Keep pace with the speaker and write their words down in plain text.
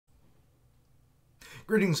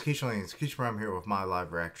Greetings, Keishlings. Keishram here with my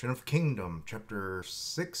live reaction of Kingdom, Chapter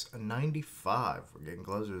 695. We're getting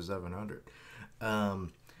closer to 700.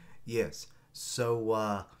 Yes.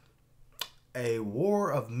 So, a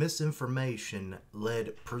war of misinformation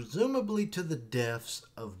led presumably to the deaths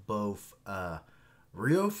of both,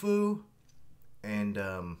 Ryofu and,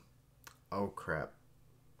 oh crap,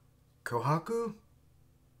 Kohaku?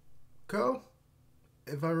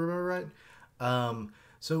 If I remember right.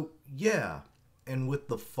 So, yeah. And with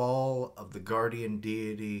the fall of the guardian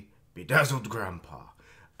deity, Bedazzled Grandpa,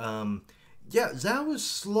 yeah, Zhao is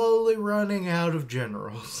slowly running out of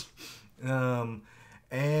generals. And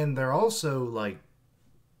they're also, like,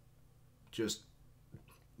 just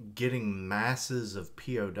getting masses of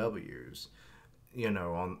POWs, you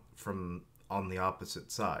know, on the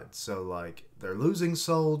opposite side. So, like, they're losing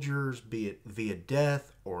soldiers, be it via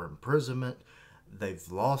death or imprisonment.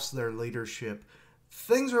 They've lost their leadership.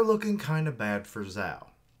 Things are looking kind of bad for Zhao.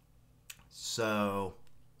 So,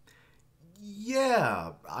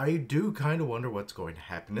 yeah, I do kind of wonder what's going to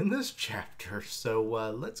happen in this chapter. So,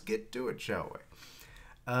 let's get to it, shall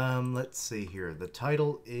we? Let's see here. The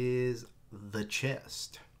title is The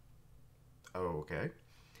Chest. Okay.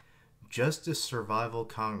 Justice, Survival,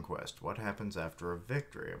 Conquest. What happens after a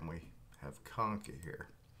victory? And we have Kanki here.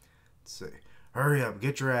 Let's see. Hurry up,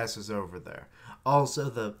 get your asses over there. Also,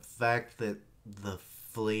 the fact that the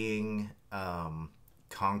fleeing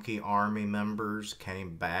Kanki army members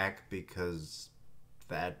came back because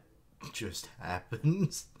that just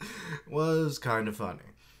happens was kind of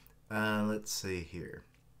funny. Let's see here.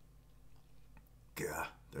 Gah,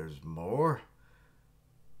 there's more?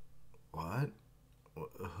 What?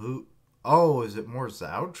 Who? Oh, is it more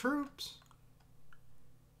Zhao troops?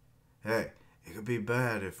 Hey, it could be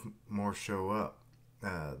bad if more show up.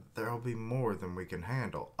 There'll be more than we can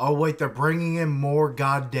handle. Oh, wait, they're bringing in more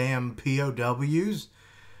goddamn POWs?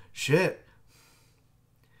 Shit.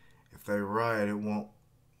 If they riot, it won't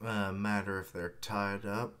matter if they're tied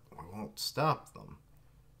up. We won't stop them.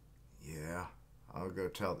 Yeah, I'll go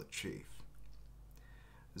tell the chief.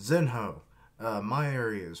 Zenho, my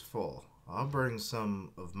area is full. I'll bring some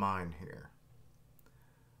of mine here.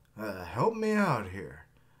 Help me out here.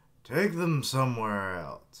 Take them somewhere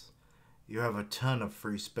else. You have a ton of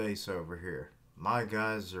free space over here. My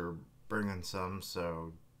guys are bringing some,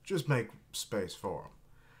 so just make space for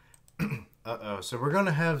them. Uh-oh, so we're going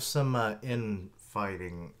to have some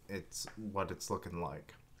infighting. It's what it's looking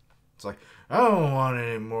like. It's like, I don't want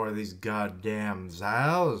any more of these goddamn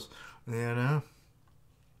Zhaos, you know?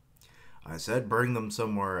 I said bring them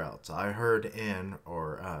somewhere else. I heard In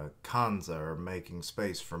or Kanza are making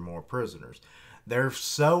space for more prisoners. They're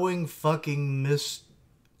sowing fucking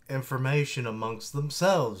misinformation amongst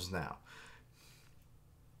themselves now.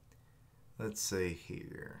 Let's see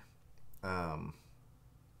here.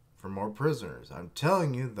 For more prisoners. I'm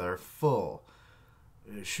telling you, they're full.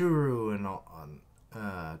 Shuru and on,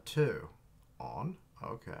 too. On?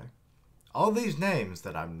 Okay. All these names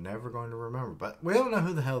that I'm never going to remember, but we don't know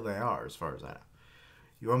who the hell they are as far as I know.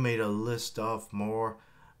 You want me to list off more?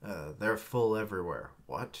 They're full everywhere.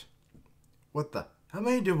 What? What the? How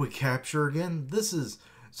many did we capture again? This is...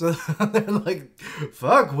 So they're like,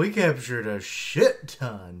 fuck, we captured a shit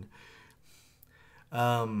ton.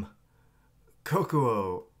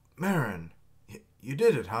 Kokuo, Marin, you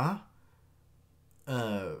did it, huh?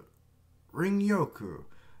 Ringyoku,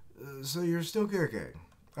 so you're still kicking.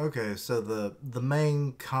 Okay, so the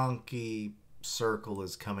main Kanki circle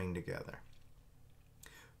is coming together.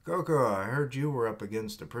 Kokuo, I heard you were up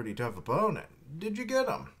against a pretty tough opponent. Did you get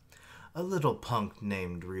him? A little punk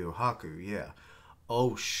named Ryohaku, yeah.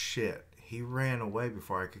 Oh, shit. He ran away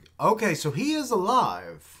before I could... Okay, so he is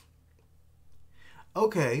alive.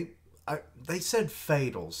 Okay, they said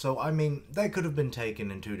fatal, so, I mean, that could have been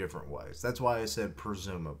taken in two different ways. That's why I said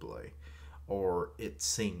presumably, or it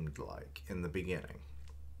seemed like in the beginning.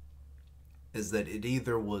 Is that it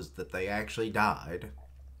either was that they actually died,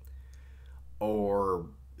 or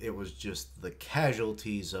it was just the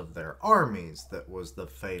casualties of their armies that was the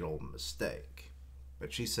fatal mistake.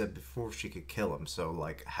 But she said before she could kill him. So,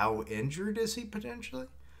 like, how injured is he potentially?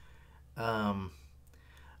 I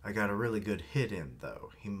got a really good hit in, though.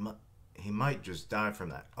 He might just die from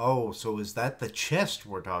that. Oh, so is that the chest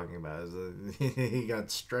we're talking about? He got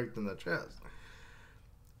striked in the chest.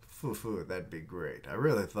 Foo, that'd be great. I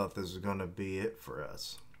really thought this was going to be it for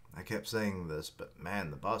us. I kept saying this, but man,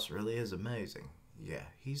 the boss really is amazing. Yeah,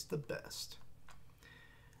 he's the best.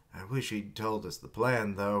 I wish he'd told us the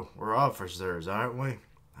plan, though. We're officers, aren't we?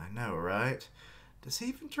 I know, right? Does he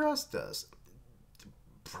even trust us?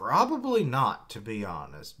 Probably not, to be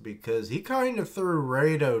honest, because he kind of threw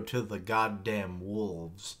Raido to the goddamn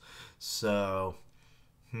wolves. So,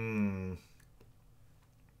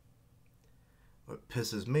 what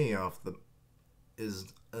pisses me off is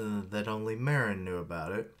that only Marin knew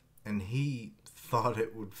about it, and he thought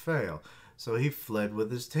it would fail. So he fled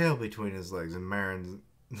with his tail between his legs, and Marin's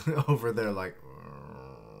over there like,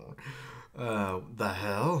 the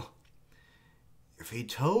hell? If he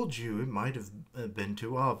told you, it might have been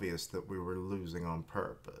too obvious that we were losing on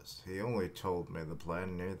purpose. He only told me the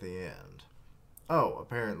plan near the end. Oh,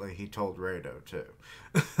 apparently he told Raido too.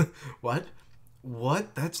 What?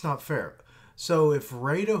 What? That's not fair. So if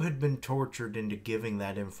Raido had been tortured into giving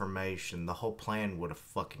that information, the whole plan would have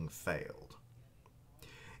fucking failed.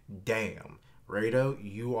 Damn. Raido,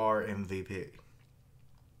 you are MVP.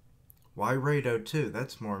 Why Raido too?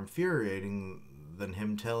 That's more infuriating than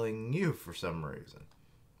him telling you for some reason.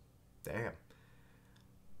 Damn.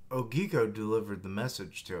 Ogiko delivered the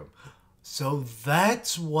message to him. So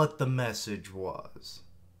that's what the message was.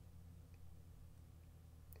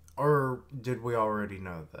 Or did we already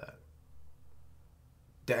know that?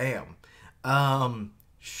 Damn.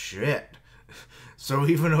 Shit. So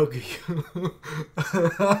even Ogiko...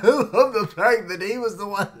 I love the fact that he was the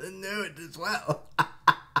one that knew it as well.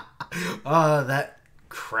 That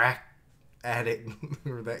crack addict,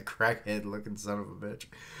 or that crackhead looking son of a bitch.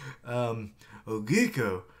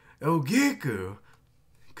 Ogiko.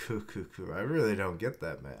 Cuckoo. I really don't get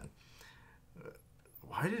that, man.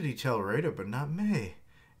 Why did he tell Raido but not me?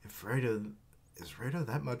 Is Raido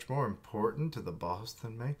that much more important to the boss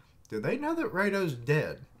than me? Do they know that Raido's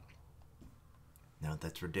dead? No,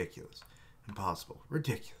 that's ridiculous. Impossible.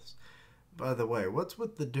 Ridiculous. By the way, what's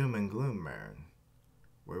with the doom and gloom, Marin?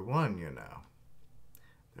 We won, you know.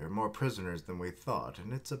 There are more prisoners than we thought,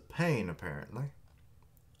 and it's a pain, apparently.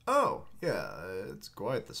 Oh, yeah, it's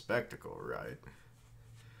quite the spectacle, right?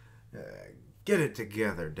 Get it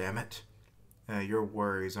together, damn it. Your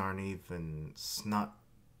worries aren't even snot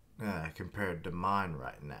compared to mine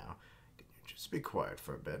right now. Can you just be quiet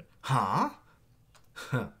for a bit? Huh?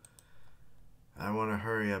 I want to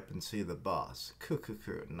hurry up and see the boss.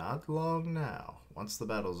 Cuckoo, not long now. Once the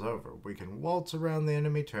battle's over, we can waltz around the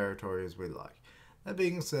enemy territory as we like. That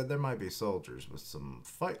being said, there might be soldiers with some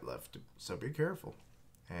fight left, so be careful.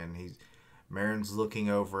 And Marin's looking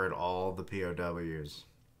over at all the POWs.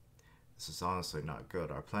 This is honestly not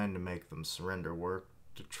good. Our plan to make them surrender worked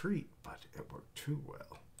to treat, but it worked too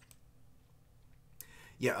well.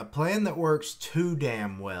 Yeah, a plan that works too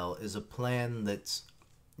damn well is a plan that's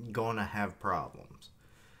gonna have problems.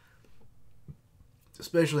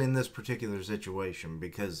 Especially in this particular situation,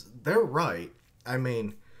 because they're right. I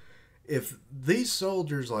mean, if these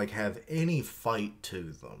soldiers have any fight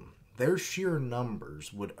to them, their sheer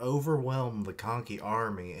numbers would overwhelm the Kanki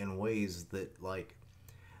army in ways that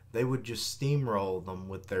they would just steamroll them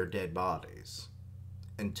with their dead bodies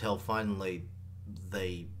until finally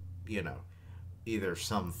they, either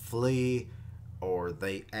some flee or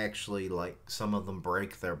they actually, some of them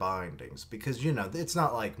break their bindings. Because, it's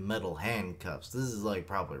not like metal handcuffs. This is,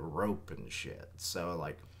 probably rope and shit.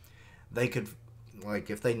 So, they could,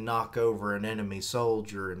 if they knock over an enemy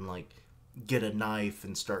soldier and, get a knife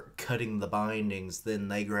and start cutting the bindings, then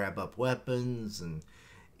they grab up weapons. And,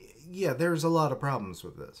 yeah, there's a lot of problems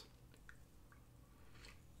with this.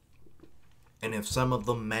 And if some of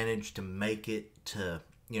them manage to make it to...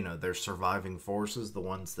 their surviving forces, the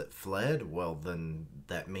ones that fled, well, then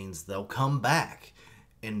that means they'll come back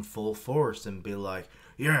in full force and be like,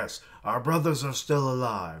 yes, our brothers are still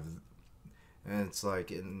alive. And it's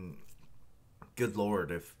good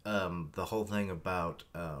lord, if the whole thing about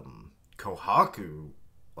Kohaku,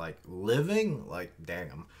 living,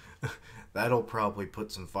 damn, that'll probably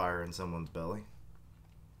put some fire in someone's belly.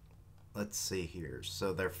 Let's see here.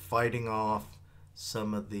 So they're fighting off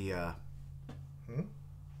some of the...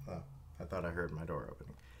 I thought I heard my door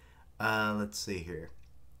opening. Let's see here.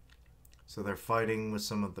 So they're fighting with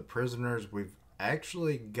some of the prisoners. We've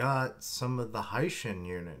actually got some of the Haishin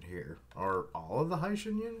unit here. Or all of the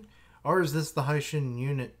Haishin unit? Or is this the Haishin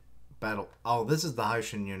unit battle? Oh, this is the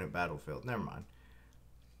Haishin unit battlefield. Never mind.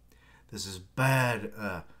 This is bad,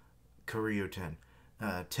 Koryuten.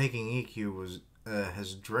 Taking EQ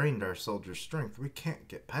has drained our soldiers' strength. We can't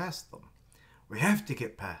get past them. We have to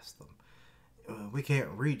get past them. We can't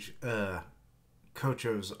reach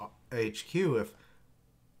Kocho's HQ if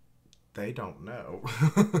they don't know.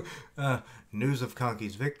 News of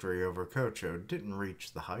Kanki's victory over Kocho didn't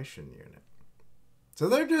reach the Haishin unit. So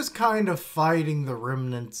they're just kind of fighting the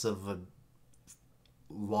remnants of a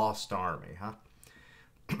lost army, huh?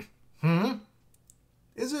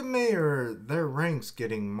 Is it me or are their ranks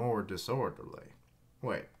getting more disorderly?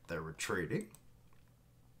 Wait, they're retreating?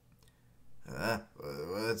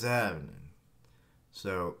 What's happening?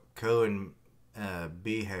 So, Ko and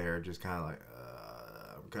Bihei are just kind of like,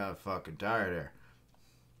 I'm kind of fucking tired here.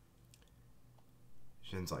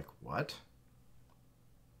 Shin's like, what?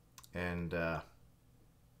 And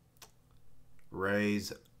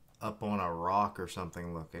Rei's up on a rock or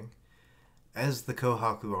something looking. As the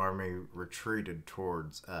Kohaku army retreated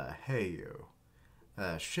towards Heiyu,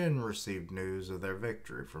 Shin received news of their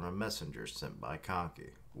victory from a messenger sent by Kanki.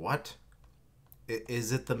 What?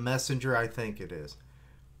 Is it the messenger I think it is?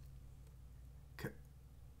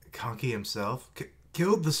 Kanki himself?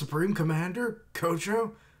 Killed the Supreme Commander?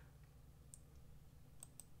 Kocho?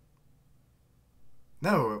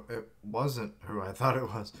 No, it wasn't who I thought it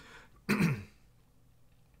was.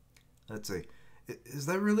 Let's see. Is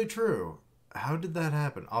that really true? How did that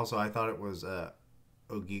happen? Also, I thought it was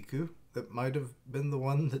Ogiku that might have been the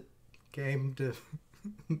one that came to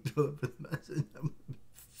deliver the message.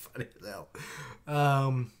 Funny as hell.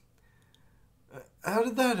 How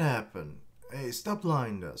did that happen? Hey, stop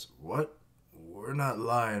lying to us. What? We're not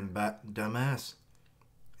lying, dumbass.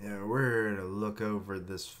 Yeah, we're here to look over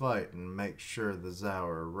this fight and make sure the Zhao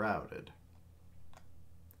are routed.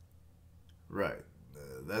 Right.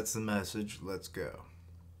 That's the message. Let's go.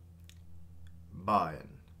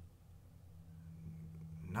 Bayan.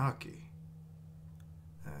 Naki.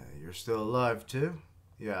 You're still alive too?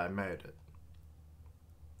 Yeah, I made it.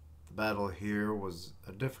 The battle here was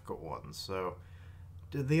a difficult one, so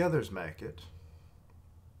did the others make it?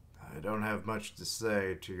 I don't have much to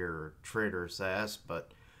say to your traitorous ass,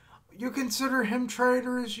 but you consider him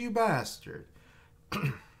traitorous, you bastard.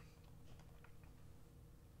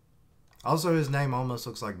 Also, his name almost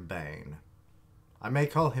looks like Bane. I may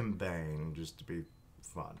call him Bane, just to be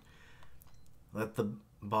fun. Let the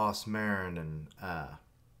boss Marin and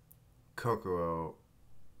Kokuo,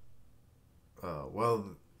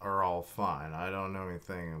 are all fine. I don't know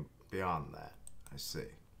anything beyond that. I see.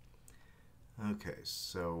 Okay,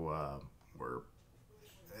 so we're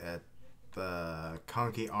at the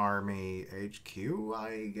Kanki Army HQ,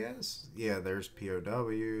 I guess? Yeah, there's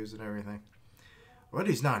POWs and everything. But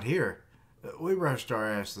he's not here. We rushed our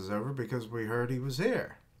asses over because we heard he was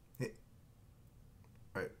here.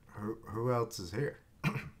 Wait, who else is here?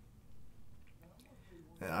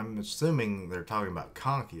 I'm assuming they're talking about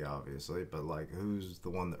Kanki, obviously, but like, who's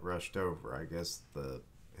the one that rushed over? I guess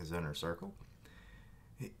his inner circle.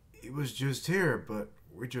 He was just here, but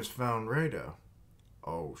we just found Raido.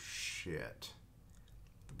 Oh shit!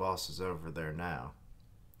 The boss is over there now.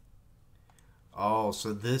 Oh,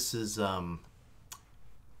 so this is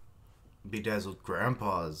Bedazzled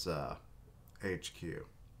Grandpa's HQ.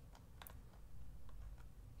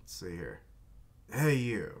 Let's see here. Hey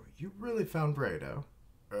you really found Raido?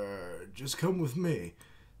 Just come with me.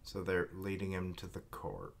 So they're leading him to the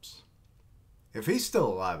corpse. If he's still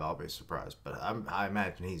alive, I'll be surprised, but I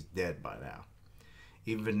imagine he's dead by now.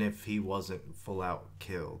 Even if he wasn't full out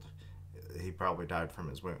killed, he probably died from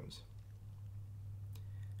his wounds.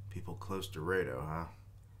 People close to Raido, huh?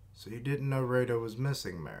 So you didn't know Raido was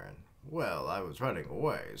missing, Marin? Well, I was running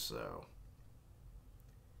away, so...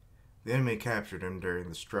 The enemy captured him during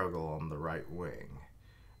the struggle on the right wing.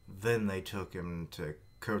 Then they took him to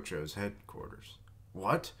Kocho's headquarters.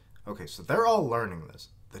 What? Okay, so they're all learning this.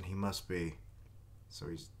 Then he must be... So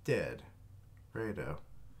he's dead. Raido.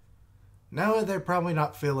 Now they're probably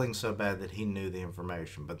not feeling so bad that he knew the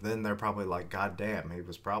information, but then they're probably like, God damn, he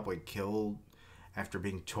was probably killed after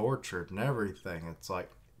being tortured and everything. It's like,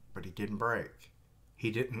 but he didn't break.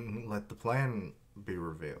 He didn't let the plan be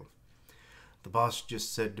revealed. The boss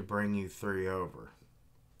just said to bring you three over.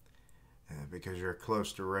 Because you're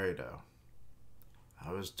close to Raido.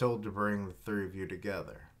 I was told to bring the three of you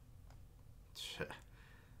together.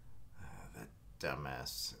 That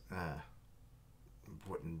dumbass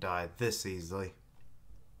wouldn't die this easily.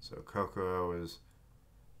 So Kokuo is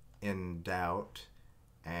in doubt.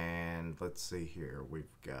 And let's see here. We've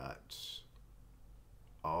got...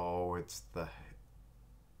 Oh, it's the...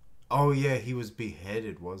 Oh yeah, he was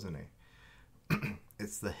beheaded, wasn't he?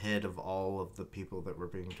 It's the head of all of the people that were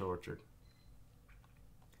being tortured.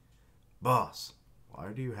 Boss,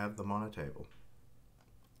 why do you have them on a table?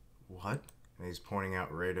 What? And he's pointing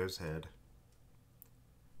out Raido's head.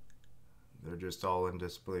 They're just all in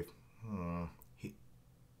disbelief.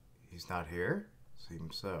 He's not here?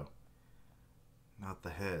 Seems so. Not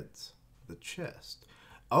the heads. The chest.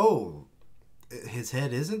 Oh! His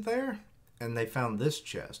head isn't there? And they found this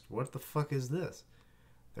chest. What the fuck is this?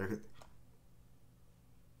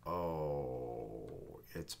 Oh,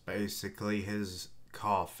 it's basically his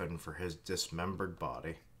coffin for his dismembered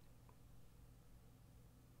body.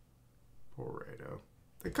 Poor Raido.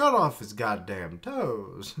 They cut off his goddamn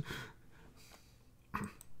toes.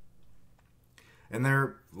 And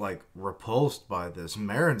they're, like, repulsed by this.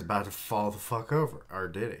 Marin's about to fall the fuck over. Or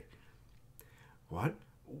did he? What?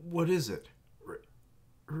 What is it?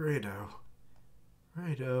 Raido.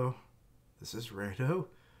 Raido. This is Raido?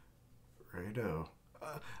 Raido.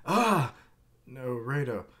 No,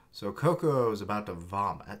 Raido. So Coco is about to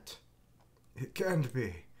vomit. It can't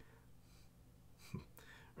be.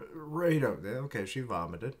 Raido. Okay, she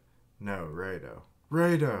vomited. No, Raido.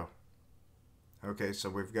 Raido. Okay, so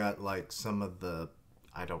we've got, like, some of the...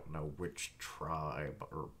 I don't know which tribe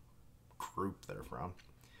or group they're from.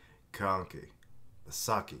 Kanki. The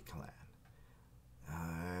Saki clan.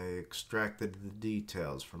 I extracted the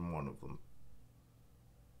details from one of them.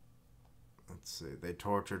 Let's see. They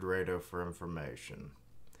tortured Raido for information.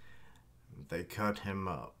 They cut him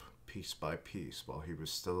up, piece by piece, while he was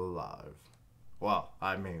still alive. Well,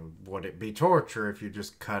 I mean, would it be torture if you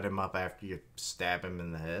just cut him up after you stab him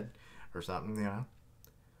in the head? Or something, you know?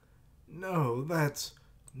 No, that's...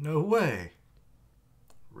 no way.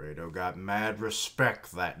 Raido got mad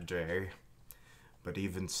respect that day. But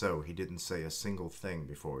even so, he didn't say a single thing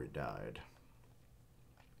before he died.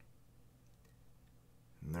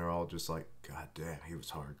 And they're all just like, God damn, he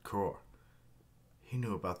was hardcore. He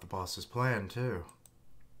knew about the boss's plan, too.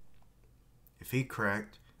 If he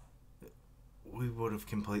cracked, we would have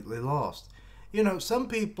completely lost. You know, some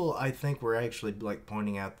people, I think, were actually, like,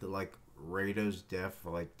 pointing out that, like, Raido's death,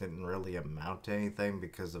 like, didn't really amount to anything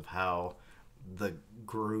because of how the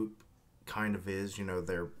group kind of is, you know,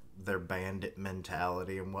 their bandit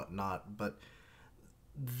mentality and whatnot. But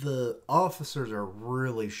the officers are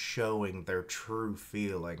really showing their true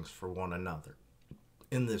feelings for one another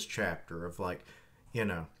in this chapter of, like, you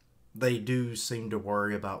know, they do seem to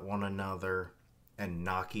worry about one another. And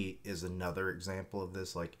Naki is another example of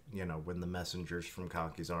this. Like, you know, when the messengers from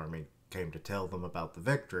Kanki's army came to tell them about the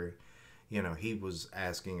victory, you know, he was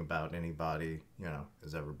asking about anybody, you know,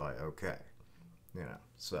 is everybody okay? You know,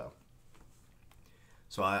 so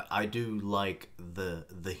I do like the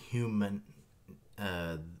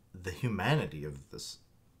humanity of this,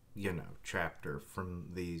 you know, chapter from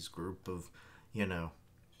these group of, you know,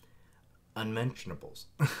 unmentionables.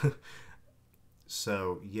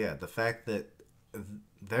 So, yeah, the fact that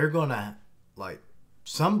they're gonna, like,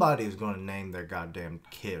 somebody's gonna name their goddamn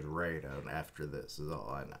kid Raido after this is all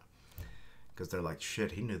I know. Because they're like,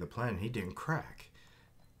 shit, he knew the plan. He didn't crack.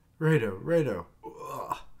 Raido.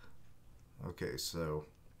 Ugh. Okay, so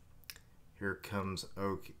here comes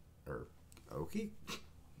Oki. Or Oki?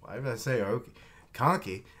 Why did I say Oki?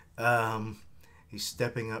 Kanki. He's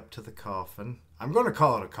stepping up to the coffin. I'm going to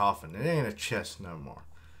call it a coffin. It ain't a chest no more.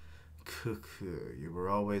 Cuckoo, you were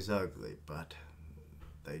always ugly, but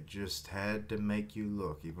they just had to make you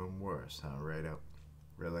look even worse, huh, Raido?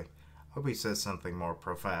 Really? Hope he says something more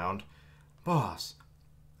profound. Boss.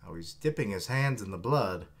 Oh, he's dipping his hands in the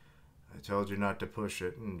blood. I told you not to push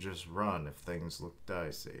it and just run if things look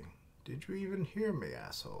dicey. Did you even hear me,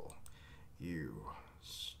 asshole? You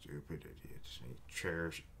stupid idiot. He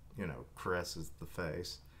chairs, you know, caresses the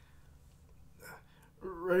face.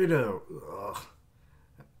 Raido. Ugh.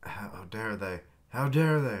 How dare they? How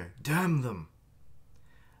dare they? Damn them.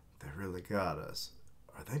 They really got us.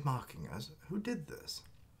 Are they mocking us? Who did this?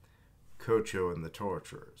 Kocho and the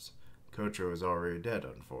torturers. Kocho is already dead,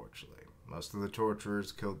 unfortunately. Most of the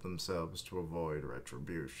torturers killed themselves to avoid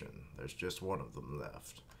retribution. There's just one of them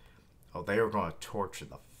left. Oh, they are going to torture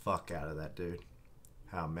the fuck out of that dude.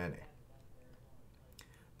 How many?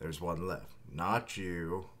 There's one left. Not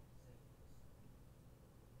you.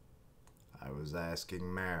 I was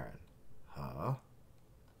asking Marin. Huh?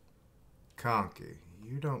 Kanki,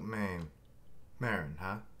 you don't mean... Marin,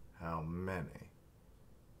 huh? How many?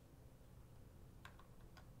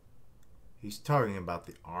 He's talking about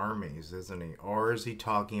the armies, isn't he? Or is he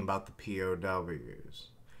talking about the POWs?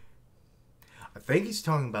 I think he's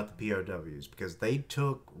talking about the POWs because they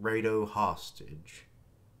took Raido hostage.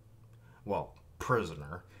 Well,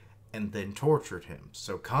 prisoner. And then tortured him.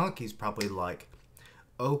 So Kanki's probably like,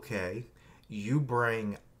 okay, you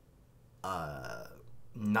bring a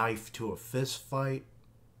knife to a fist fight.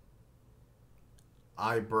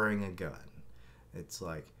 I bring a gun. It's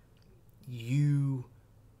like, you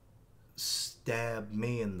stab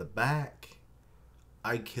me in the back,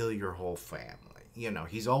 I kill your whole family. You know,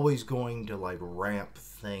 he's always going to, like, ramp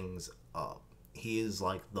things up. He is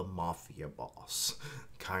like the mafia boss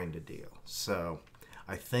kind of deal. So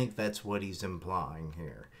I think that's what he's implying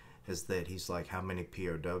here, is that he's like, how many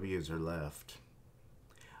POWs are left?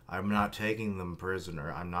 I'm not taking them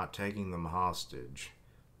prisoner. I'm not taking them hostage.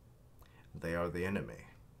 They are the enemy.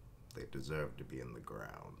 They deserve to be in the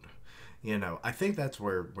ground. You know, I think that's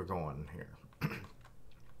where we're going here.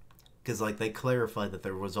 Because, like, they clarified that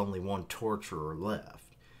there was only one torturer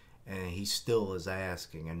left. And he still is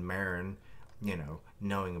asking. And Marin, you know,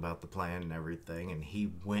 knowing about the plan and everything, and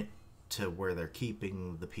he went to where they're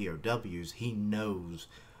keeping the POWs, he knows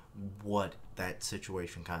what that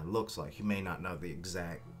situation kind of looks like. He may not know the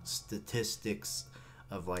exact statistics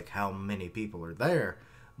of, like, how many people are there,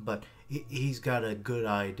 but he's got a good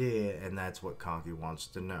idea, and that's what Kanki wants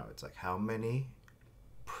to know. It's like, how many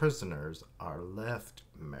prisoners are left,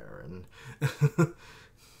 Marin?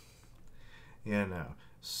 You know,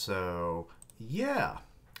 so, yeah.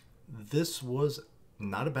 This was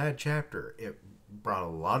not a bad chapter. It brought a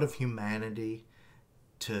lot of humanity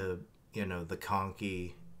to, you know, the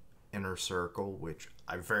Kanki inner circle, which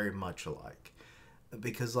I very much like.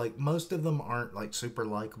 Because, like, most of them aren't, like, super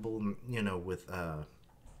likable, you know, with,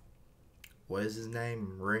 what is his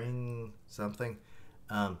name? Ring something?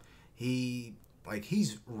 He, like,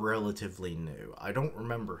 he's relatively new. I don't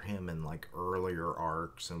remember him in, like, earlier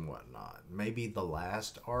arcs and whatnot. Maybe the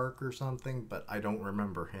last arc or something, but I don't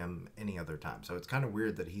remember him any other time. So it's kind of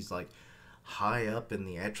weird that he's, like, high up in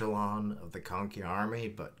the echelon of the Kanki army,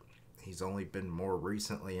 but he's only been more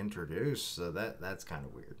recently introduced, so that's kind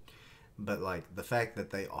of weird. But, like, the fact that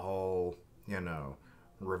they all, you know,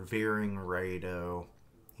 revering Raido,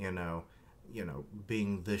 you know,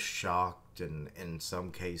 being this shocked and in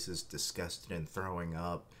some cases disgusted and throwing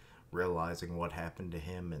up, realizing what happened to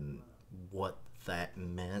him and what that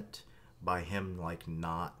meant by him, like,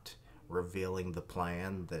 not revealing the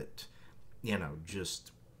plan that, you know,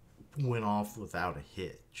 just went off without a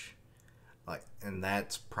hitch. Like, and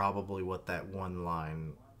that's probably what that one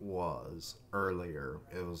line was earlier.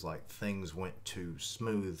 It was like things went too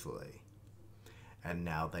smoothly, and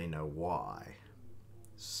now they know why.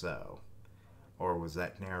 So, or was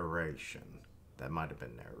that narration? That might have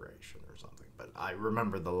been narration or something, but I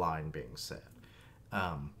remember the line being said.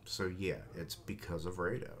 So yeah, it's because of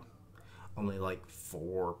Raido. Only like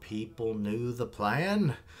 4 people knew the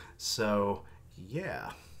plan, so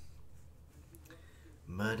yeah.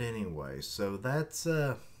 But anyway, so that's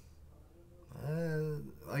like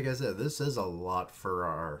I said, this is a lot for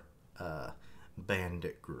our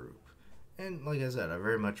bandit group, and like I said, I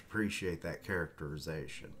very much appreciate that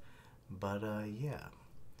characterization. But yeah,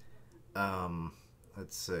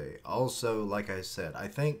 let's see. Also, like I said, I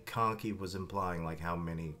think Kanki was implying like how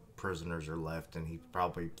many prisoners are left, and he's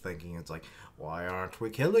probably thinking it's like, why aren't we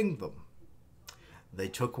killing them? They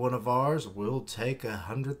took one of ours, we'll take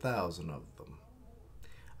 100,000 of them.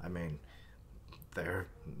 I mean, they're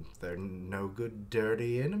no good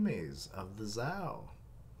dirty enemies of the Zhao.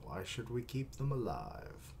 Why should we keep them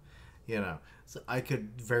alive? You know, so I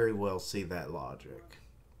could very well see that logic.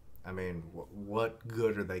 I mean, what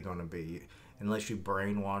good are they going to be unless you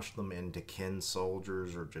brainwash them into kin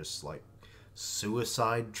soldiers or just like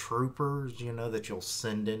suicide troopers, you know, that you'll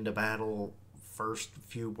send into battle first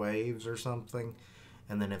few waves or something,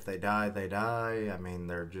 and then if they die, they die. I mean,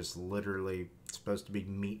 they're just literally supposed to be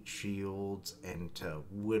meat shields and to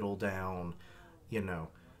whittle down, you know,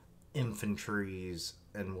 infantries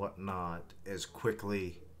and whatnot as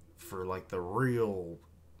quickly for like the real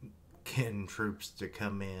kin troops to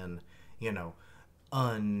come in, you know,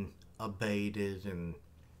 unabated and,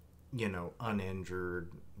 you know, uninjured,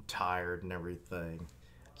 tired and everything.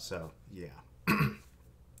 So yeah.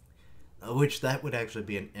 Which that would actually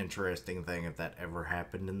be an interesting thing if that ever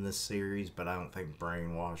happened in this series, but I don't think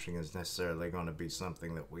brainwashing is necessarily going to be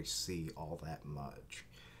something that we see all that much.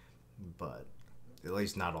 But at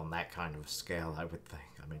least not on that kind of scale, I would think.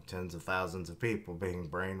 I mean, tens of thousands of people being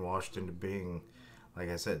brainwashed into being, like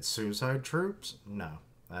I said, suicide troops? No,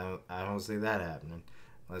 I don't see that happening.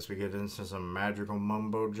 Unless we get into some magical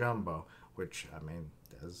mumbo jumbo, which, I mean,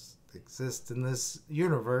 does exist in this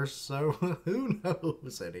universe, so who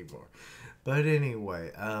knows anymore. But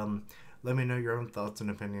anyway, let me know your own thoughts and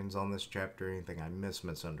opinions on this chapter. Anything I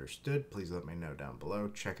misunderstood, please let me know down below.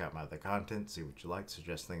 Check out my other content, see what you like,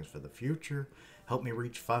 suggest things for the future. Help me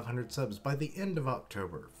reach 500 subs by the end of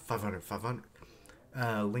October. 500.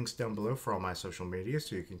 Links down below for all my social media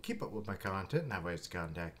so you can keep up with my content and have ways to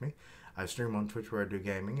contact me. I stream on Twitch where I do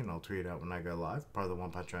gaming, and I'll tweet out when I go live. Part of the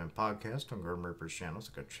One Punch Man podcast on Gordon Reaper's channel,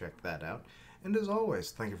 so go check that out. And as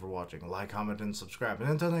always, thank you for watching. Like, comment, and subscribe. And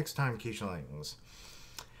until next time, Keishalings,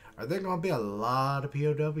 are there going to be a lot of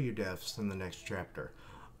POW deaths in the next chapter?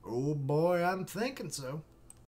 Oh boy, I'm thinking so.